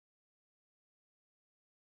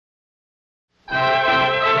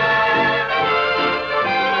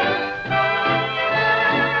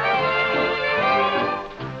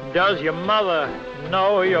Does your mother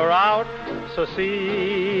know you're out,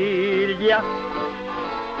 Cecilia?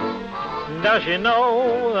 Does she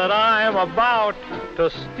know that I'm about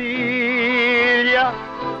to steal ya?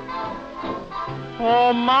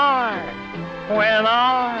 Oh my, when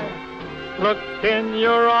I look in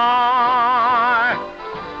your eye,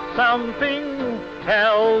 something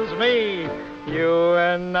tells me you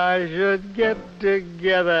and I should get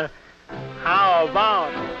together. How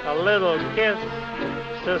about a little kiss,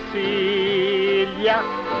 Cecilia?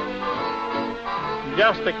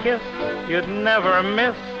 Just a kiss you'd never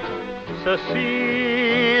miss,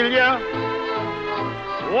 Cecilia.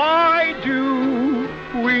 Why do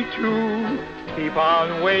we two keep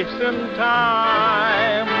on wasting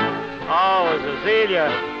time? Oh,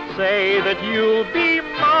 Cecilia, say that you'll be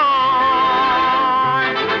mine.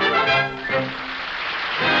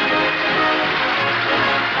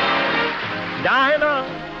 Dinah,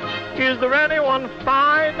 is there anyone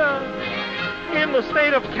finer in the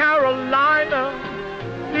state of Carolina?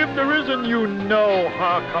 If there isn't, you know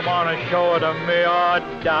her. Come on and show her to me, oh,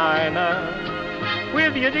 Dinah.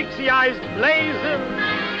 With your Dixie eyes blazing,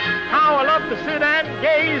 how I love to sit and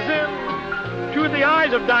gaze into the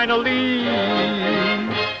eyes of Dinah Lee.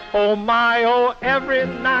 Oh my, oh, every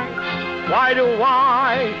night, why do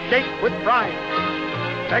I shake with fright?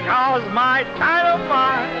 Because my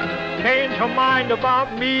dynamite changed her mind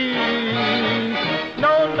about me.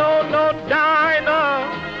 No, no, no, Dinah.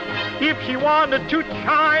 If she wanted to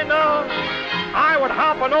China, I would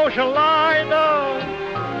hop an ocean liner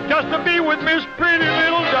just to be with Miss Pretty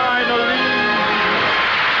Little Dinah Lee.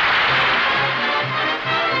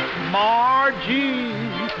 Margie,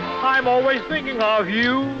 I'm always thinking of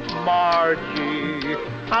you, Margie.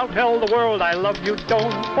 I'll tell the world I love you.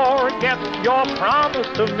 Don't forget your promise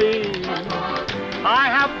to me. I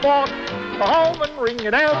have bought a home and ring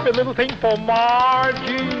and every little thing for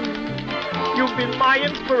Margie. You've been my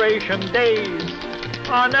inspiration. Days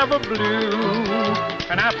are never blue.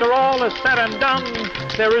 And after all is said and done,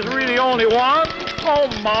 there is really only one. Oh,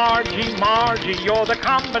 Margie, Margie, you're the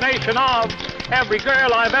combination of every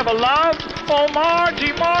girl I've ever loved. Oh,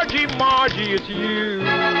 Margie, Margie, Margie, it's you.